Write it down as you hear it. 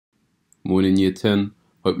Morning, year 10.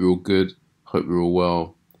 Hope you're all good. Hope you're all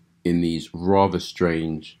well in these rather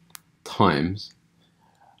strange times.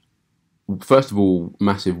 First of all,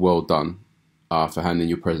 massive well done for handing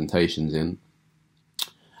your presentations in.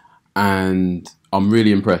 And I'm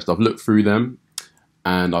really impressed. I've looked through them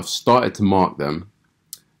and I've started to mark them.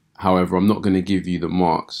 However, I'm not going to give you the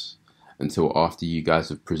marks until after you guys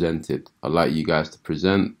have presented. I'd like you guys to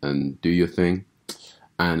present and do your thing.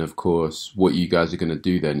 And of course, what you guys are going to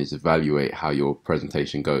do then is evaluate how your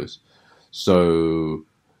presentation goes. So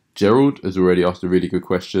Gerald has already asked a really good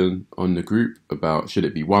question on the group about should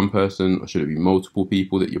it be one person or should it be multiple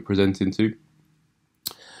people that you're presenting to?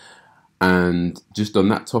 And just on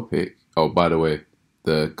that topic, oh, by the way,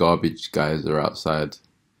 the garbage guys are outside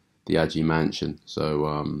the Agyeman mansion.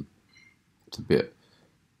 So it's a bit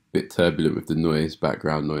turbulent with the noise,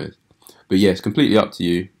 background noise. But yeah, it's completely up to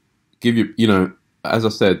you. As I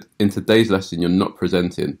said, in today's lesson, you're not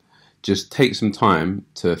presenting. Just take some time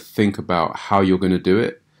to think about how you're going to do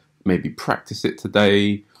it. Maybe practice it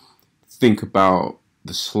today. Think about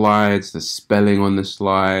the slides, the spelling on the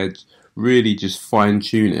slides. Really just fine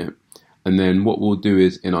tune it. And then what we'll do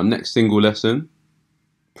is in our next single lesson,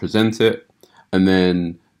 present it. And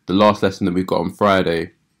then the last lesson that we've got on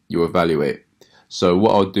Friday, you'll evaluate. So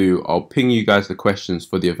what I'll do, I'll ping you guys the questions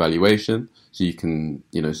for the evaluation so you can,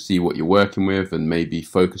 see what you're working with and maybe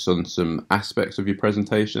focus on some aspects of your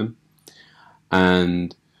presentation.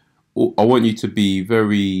 And I want you to be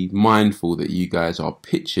very mindful that you guys are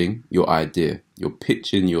pitching your idea. You're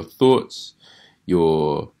pitching your thoughts.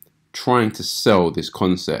 You're trying to sell this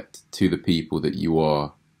concept to the people that you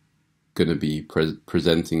are going to be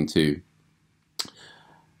presenting to.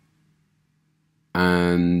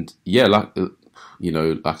 And yeah, like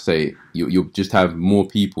I say, you'll just have more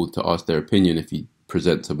people to ask their opinion if you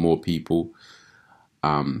present to more people.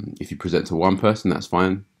 If you present to one person, that's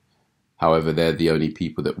fine. However, they're the only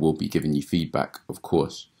people that will be giving you feedback, of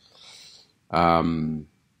course. And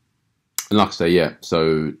like I say, yeah,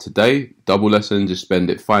 so today, double lesson, just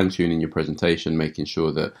spend it fine-tuning your presentation, making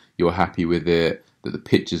sure that you're happy with it, that the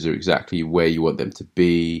pictures are exactly where you want them to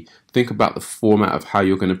be. Think about the format of how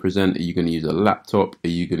you're going to present. Are you going to use a laptop? Are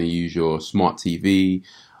you going to use your smart TV?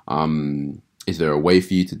 Is there a way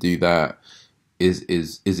for you to do that? Is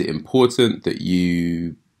it important that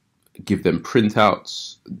you give them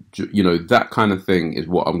printouts? That kind of thing is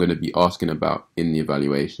what I'm going to be asking about in the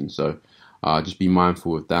evaluation. So just be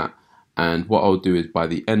mindful of that. And what I'll do is by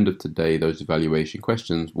the end of today, those evaluation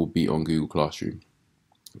questions will be on Google Classroom.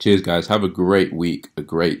 Cheers, guys. Have a great week, a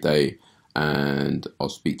great day, and I'll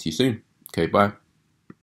speak to you soon. Okay, bye.